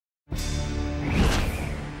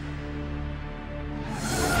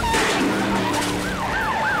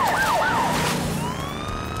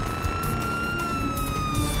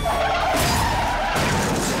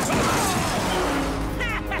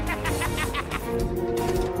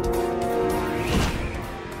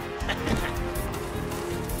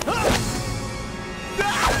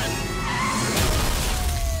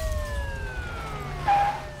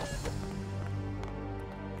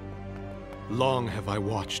Long have I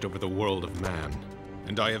watched over the world of man,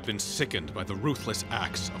 and I have been sickened by the ruthless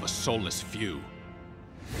acts of a soulless few.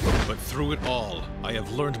 But through it all, I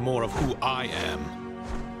have learned more of who I am.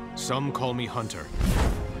 Some call me Hunter.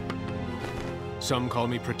 Some call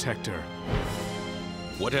me Protector.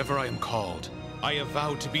 Whatever I am called, I have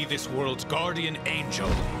vowed to be this world's guardian angel.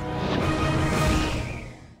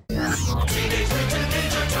 Teenage Mutant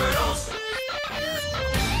Ninja Turtles!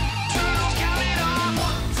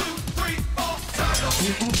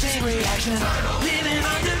 Mutant chain reaction, living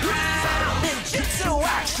underground, ninjutsu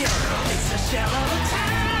action, it's a shell of a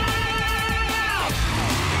town.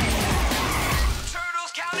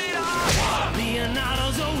 Turtles count it off.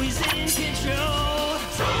 Leonardo's always in control.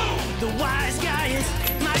 The wise guy is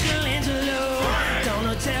Michelangelo.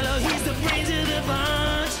 Donatello, he's the brains of the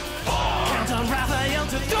bunch. Count on Raphael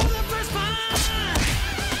to throw the first punch.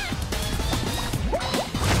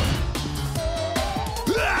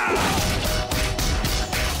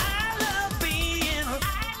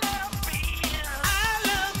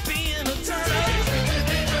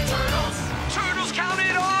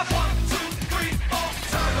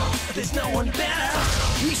 There's no one better.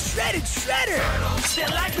 We shredded Shredder. They're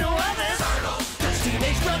like no others. That's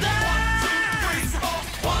Teenage Brothers.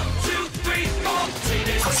 1, 2, 3, 4.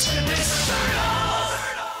 Teenage Mutant Ninja Turtles.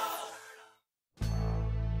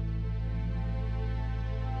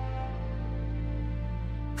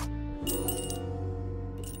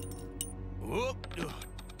 Whoop!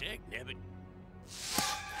 Dagnabbit.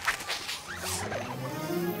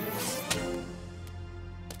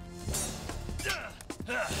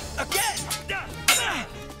 Again!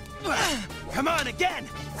 Come on, again!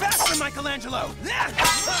 Faster, Michelangelo!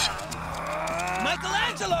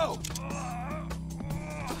 Michelangelo!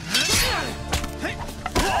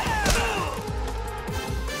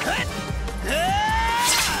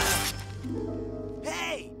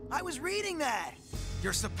 Hey! I was reading that!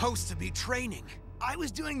 You're supposed to be training. I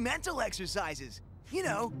was doing mental exercises. You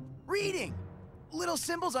know, reading. Little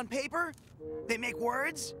symbols on paper. They make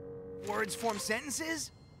words. Words form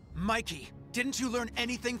sentences. Mikey, didn't you learn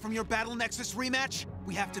anything from your Battle Nexus rematch?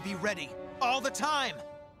 We have to be ready, all the time!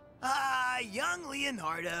 Young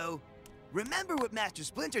Leonardo. Remember what Master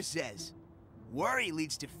Splinter says. Worry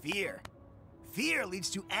leads to fear. Fear leads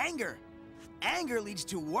to anger. Anger leads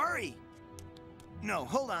to worry. No,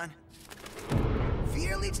 hold on.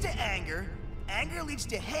 Fear leads to anger. Anger leads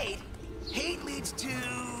to hate. Hate leads to...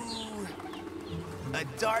 a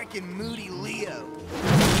dark and moody Leo.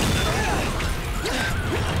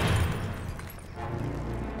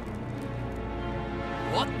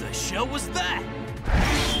 What the shell was that?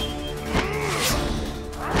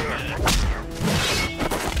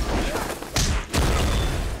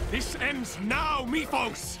 This ends now,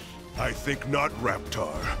 Mephos! I think not,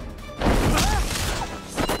 Raptarr.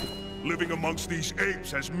 Living amongst these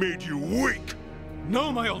apes has made you weak!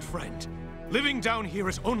 No, my old friend. Living down here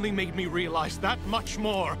has only made me realize that much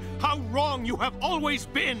more. How wrong you have always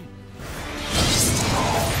been!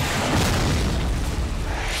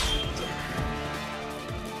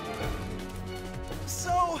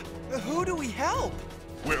 So, who do we help?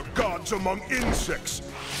 We're gods among insects!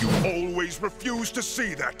 You always refuse to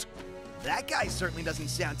see that! That guy certainly doesn't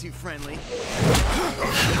sound too friendly.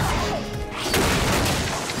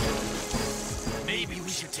 Maybe we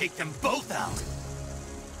should take them both out.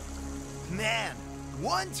 Man,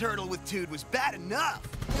 one turtle with Toad was bad enough.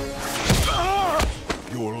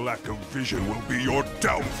 Your lack of vision will be your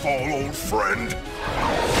downfall, old friend!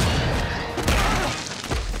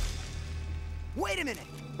 Wait a minute.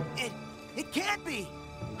 It can't be.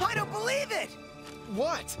 I don't believe it.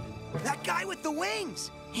 What? That guy with the wings.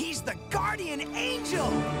 He's the guardian angel.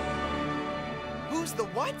 Who's the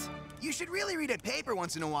what? You should really read a paper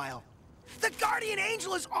once in a while. The guardian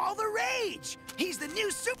angel is all the rage. He's the new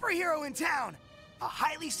superhero in town. A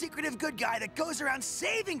highly secretive good guy that goes around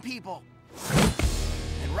saving people.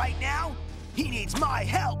 And right now, he needs my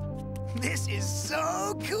help. This is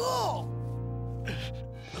so cool.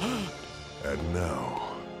 And now...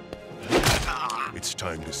 it's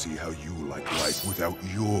time to see how you like life without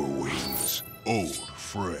your wings, old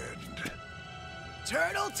friend.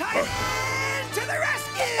 Turtle Titan to the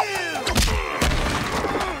rescue!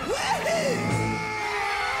 Woohoo!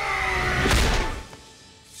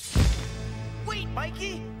 Wait,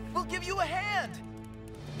 Mikey! We'll give you a hand!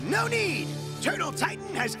 No need! Turtle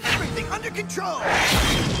Titan has everything under control!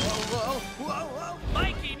 Whoa, whoa, whoa, whoa!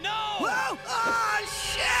 Mikey, no! Whoa! Oh,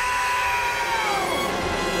 shit!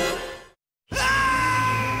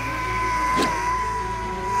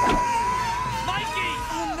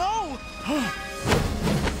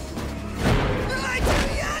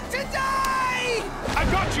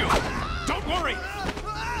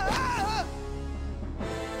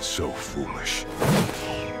 so foolish.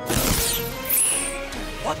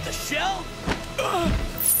 What the shell?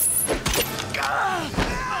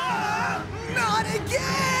 Not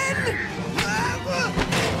again!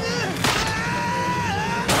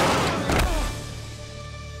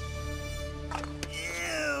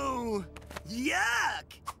 Ew!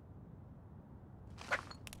 Yuck!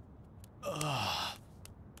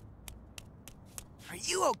 Are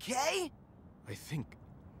you okay? I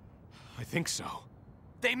think so.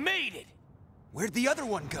 They made it! Where'd the other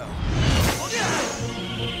one go?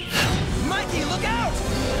 Mikey, look out!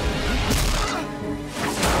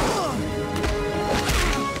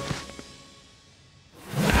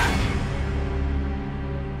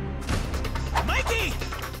 Mikey!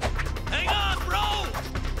 Hang on, bro!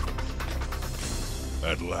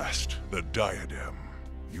 At last, the diadem.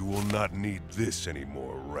 You will not need this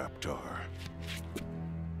anymore, Raptarr.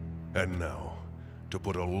 And now, to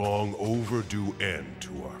put a long overdue end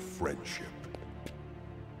to our friendship.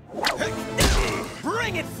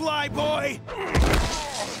 Bring it, Flyboy!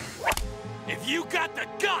 If you got the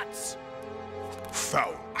guts!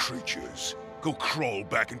 Foul creatures, go crawl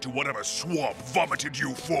back into whatever swamp vomited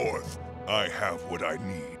you forth. I have what I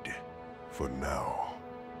need, for now.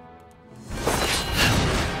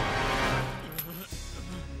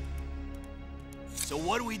 So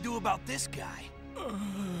what do we do about this guy?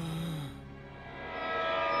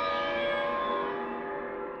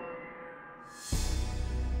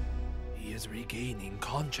 He is regaining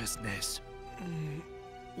consciousness.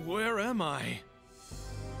 Where am I?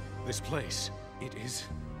 This place, it is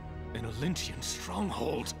an Olympian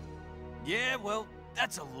stronghold. Yeah, well,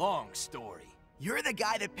 that's a long story. You're the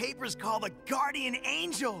guy that papers call the Guardian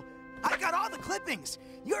Angel. I got all the clippings.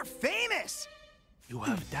 You're famous. You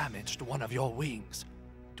have damaged one of your wings.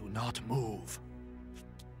 Do not move.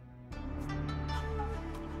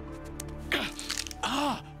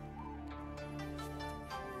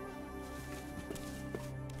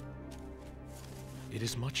 It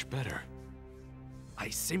is much better. I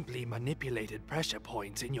simply manipulated pressure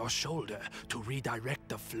points in your shoulder to redirect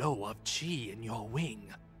the flow of chi in your wing.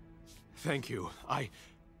 Thank you.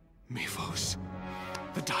 Mephos.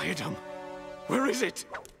 The diadem. Where is it?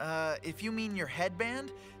 If you mean your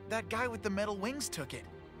headband, that guy with the metal wings took it.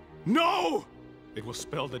 No! It will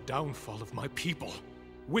spell the downfall of my people.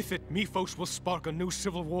 With it, Mephos will spark a new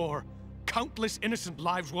civil war. Countless innocent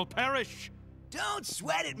lives will perish. Don't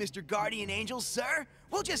sweat it, Mr. Guardian Angel, sir.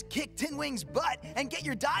 We'll just kick Tin Wing's butt and get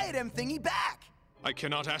your diadem thingy back. I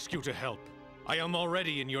cannot ask you to help. I am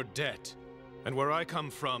already in your debt. And where I come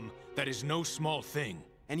from, that is no small thing.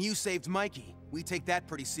 And you saved Mikey. We take that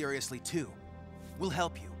pretty seriously, too. We'll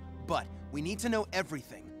help you, but we need to know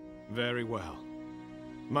everything. Very well.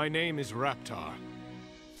 My name is Raptarr.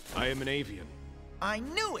 I am an Avian. I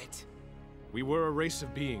knew it! We were a race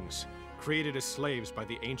of beings, created as slaves by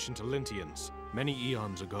the ancient Olympians, many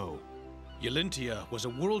eons ago. Yolintia was a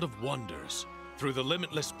world of wonders. Through the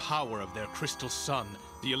limitless power of their crystal sun,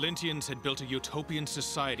 the Olympians had built a utopian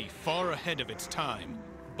society far ahead of its time,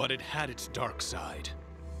 but it had its dark side.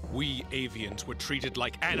 We Avians were treated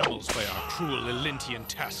like animals by our cruel Olympian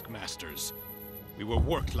taskmasters. We were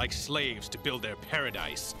worked like slaves to build their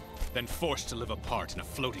paradise, then forced to live apart in a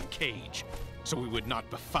floating cage, so we would not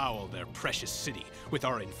befoul their precious city with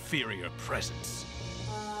our inferior presence.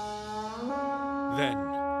 Then,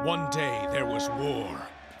 one day, there was war.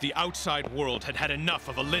 The outside world had had enough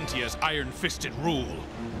of Olympia's iron-fisted rule.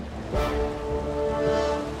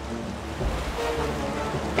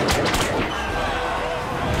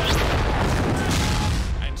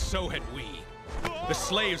 And so had we. The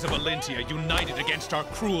slaves of Olympia united against our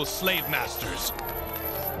cruel slave masters.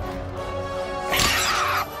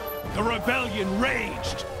 The rebellion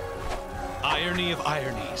raged. Irony of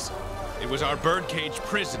ironies. It was our birdcage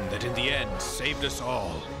prison that in the end saved us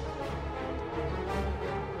all.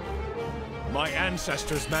 My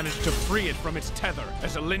ancestors managed to free it from its tether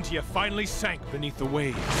as Olympia finally sank beneath the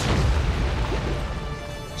waves.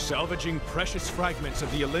 Salvaging precious fragments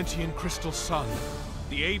of the Olympian crystal sun,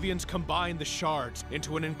 the Avians combined the shards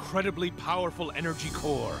into an incredibly powerful energy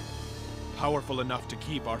core. Powerful enough to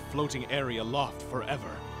keep our floating area aloft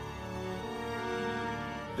forever.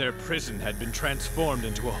 Their prison had been transformed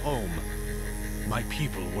into a home. My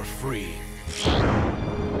people were free.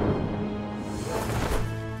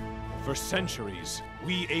 For centuries,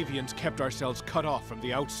 we Avians kept ourselves cut off from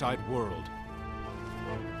the outside world.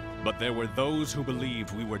 But there were those who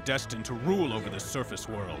believed we were destined to rule over the surface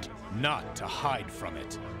world, not to hide from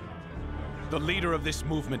it. The leader of this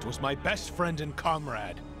movement was my best friend and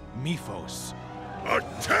comrade, Mephos.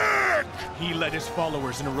 Attack! He led his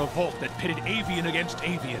followers in a revolt that pitted Avian against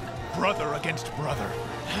Avian, brother against brother.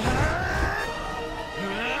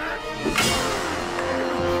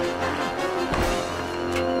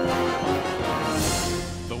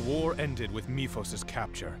 The war ended with Mephos'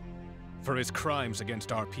 capture. For his crimes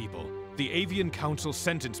against our people, the Avian Council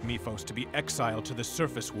sentenced Mephos to be exiled to the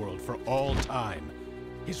surface world for all time,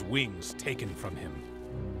 his wings taken from him.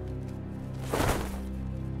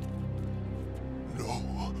 No!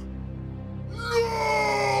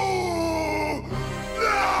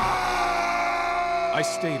 I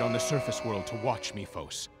stayed on the surface world to watch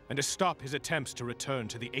Mephos, and to stop his attempts to return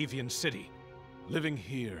to the Avian city. Living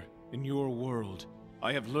here, in your world,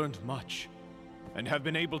 I have learned much, and have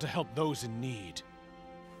been able to help those in need.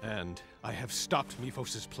 And I have stopped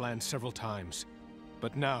Mephos' plan several times.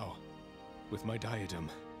 But now, with my diadem,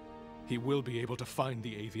 he will be able to find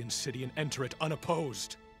the Avian city and enter it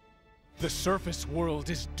unopposed. The surface world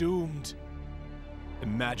is doomed.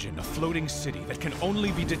 Imagine a floating city that can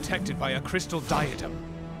only be detected by a crystal diadem.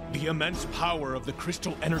 The immense power of the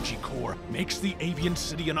crystal energy core makes the Avian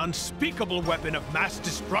city an unspeakable weapon of mass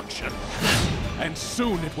destruction. And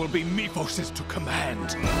soon it will be Mephos' to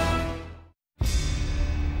command.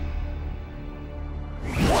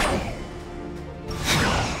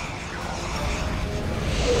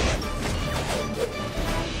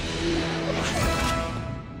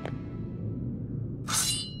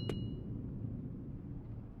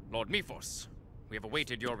 Lord Mephos, we have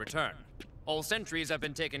awaited your return. All sentries have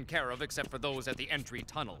been taken care of except for those at the entry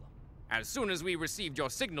tunnel. As soon as we received your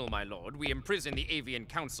signal, my lord, we imprisoned the Avian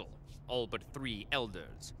Council, all but 3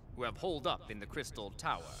 elders, who have holed up in the Crystal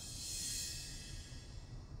Tower.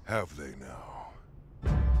 Have they now?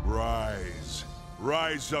 Rise.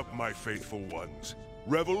 Rise up, my faithful ones.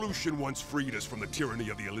 Revolution once freed us from the tyranny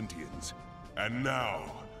of the Olympians. And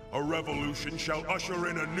now, a revolution shall usher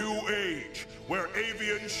in a new age, where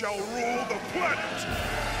Avian shall rule the planet!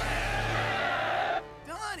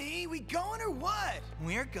 Donnie, we going or what?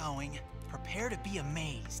 We're going. Prepare to be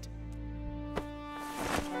amazed.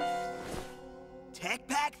 Tech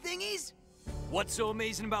pack thingies? What's so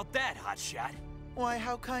amazing about that, hotshot? Why,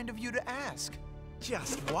 how kind of you to ask.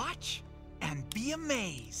 Just watch and be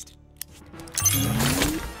amazed.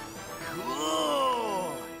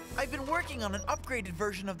 Cool! I've been working on an upgraded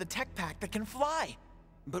version of the tech pack that can fly.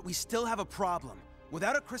 But we still have a problem.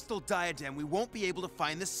 Without a crystal diadem, we won't be able to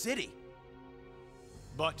find the city.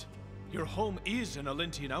 But your home is an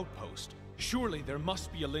Olympian outpost. Surely there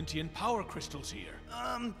must be Olympian power crystals here.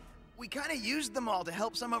 We kinda used them all to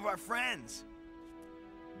help some of our friends.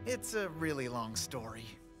 It's a really long story.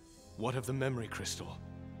 What of the memory crystal?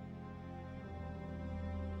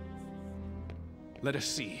 Let us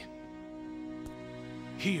see.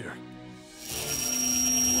 Here.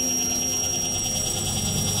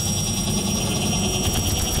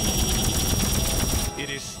 It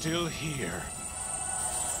is still here.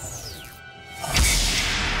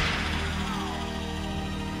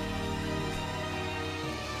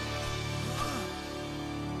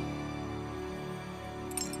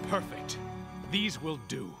 Perfect. These will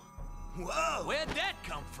do. Whoa! Where'd that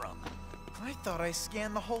come from? I thought I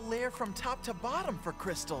scanned the whole layer from top to bottom for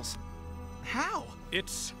crystals. How?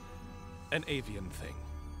 It's an Avian thing.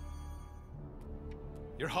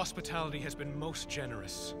 Your hospitality has been most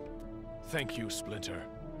generous. Thank you, Splinter.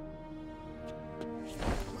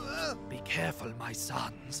 Be careful, my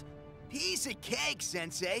sons. Piece of cake,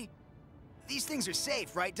 Sensei. These things are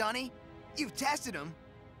safe, right, Donnie? You've tested them.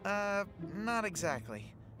 Not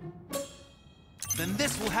exactly. Then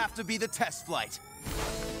this will have to be the test flight.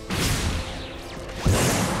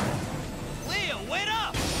 Leo, wait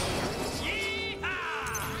up!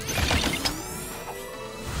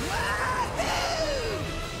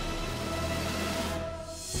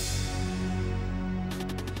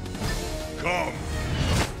 Come!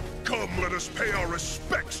 Come, let us pay our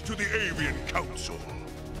respects to the Avian Council!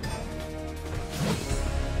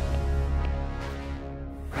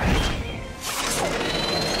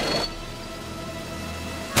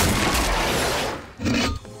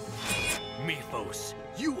 Mephos,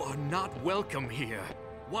 you are not welcome here.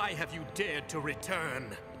 Why have you dared to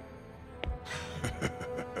return?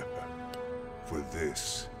 For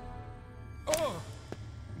this.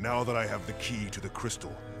 Now that I have the key to the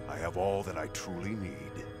crystal, I have all that I truly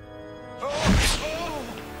need.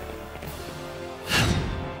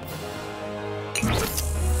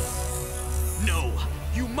 No,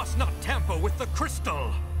 you must not tamper with the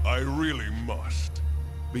crystal. I really must.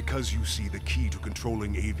 Because you see, the key to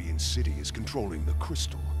controlling Avian City is controlling the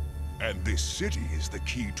crystal. And this city is the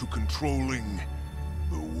key to controlling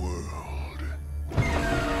the world.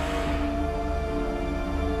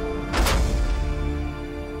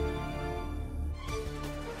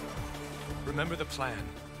 Remember the plan.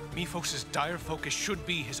 Mephos' dire focus should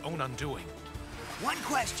be his own undoing. One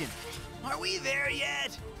question. Are we there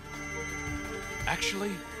yet?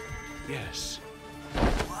 Actually, yes.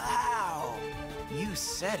 Wow. You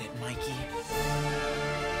said it, Mikey.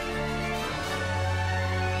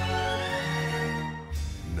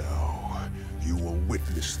 Now, you will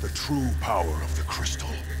witness the true power of the crystal.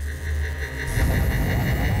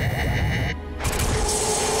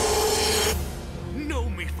 No,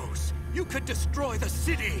 Mephos! You could destroy the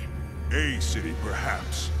city! A city,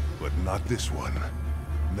 perhaps, but not this one.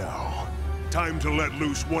 Now, time to let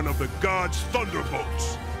loose one of the gods'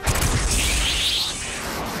 thunderbolts!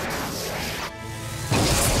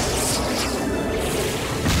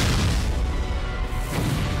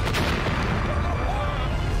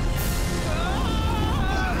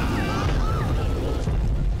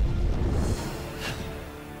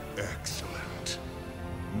 Excellent.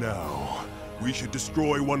 Now, we should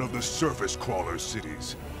destroy one of the surface crawler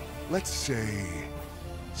cities. Let's say,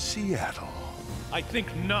 Seattle. I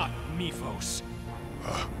think not, Mephos.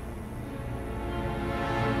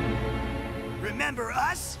 Remember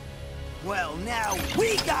us? Well, now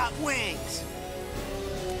we got wings!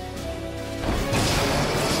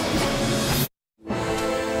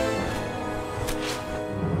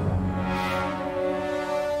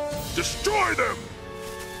 Destroy them!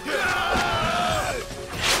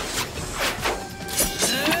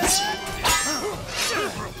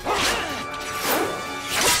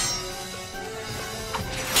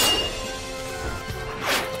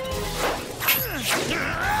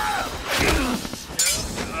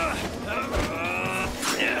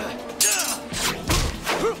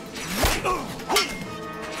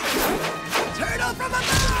 Turtle from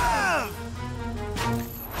above!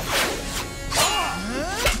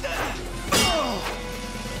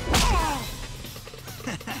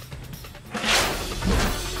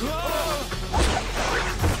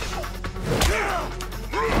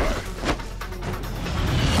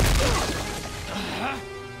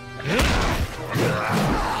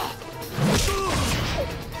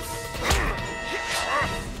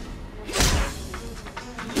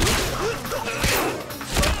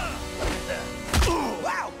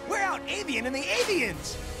 Wow, we're out Avian and the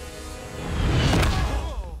Avians!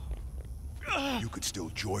 You could still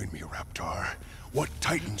join me, Raptarr. What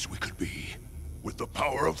titans we could be. With the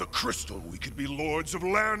power of the crystal, we could be lords of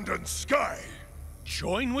land and sky.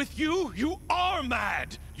 Join with you? You are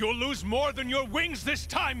mad! You'll lose more than your wings this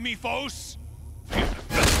time, Mephos!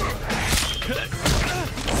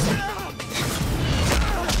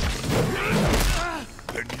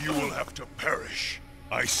 Then you will have to perish.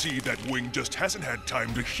 I see that wing just hasn't had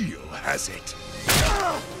time to heal, has it?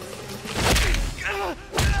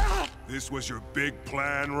 This was your big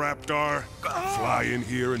plan, Raptarr? Fly in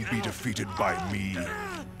here and be defeated by me?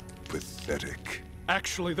 Pathetic.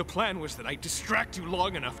 Actually, the plan was that I distract you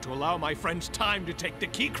long enough to allow my friends time to take the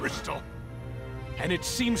key crystal. And it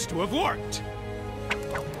seems to have worked.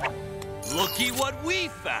 Looky what we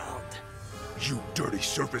found! You dirty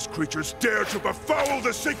surface creatures dare to befoul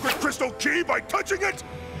the sacred crystal key by touching it?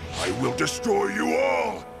 I will destroy you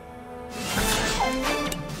all!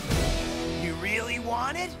 You really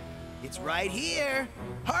want it? It's right here.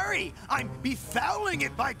 Hurry! I'm befouling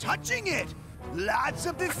it by touching it! Lots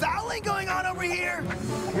of befouling going on over here!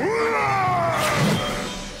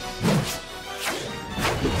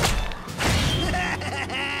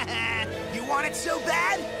 You want it so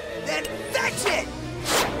bad? Then fetch it!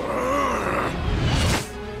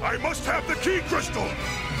 I must have the key crystal!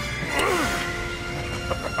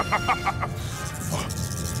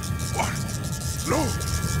 What? No!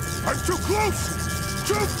 I'm too close!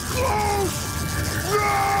 Too close! No!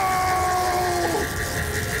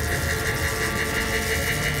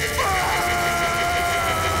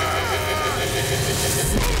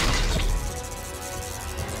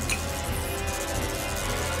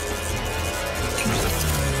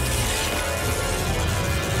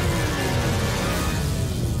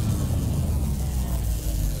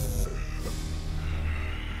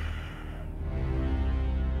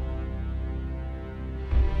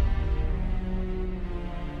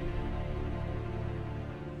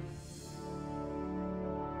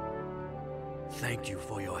 Thank you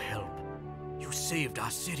for your help. You saved our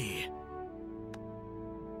city.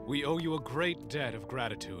 We owe you a great debt of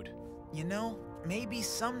gratitude. You know, maybe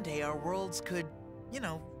someday our worlds could,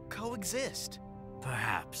 coexist.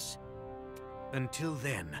 Perhaps. Until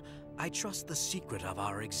then, I trust the secret of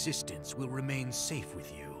our existence will remain safe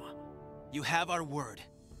with you. You have our word.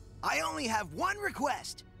 I only have one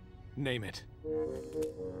request. Name it.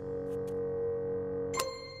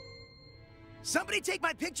 Somebody take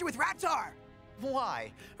my picture with Raptarr!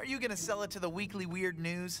 Why? Are you gonna sell it to the Weekly Weird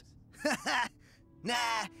News? Nah,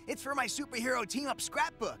 it's for my superhero team-up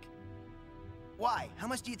scrapbook. Why? How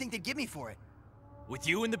much do you think they'd give me for it? With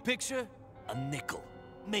you in the picture, a nickel,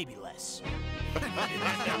 maybe less.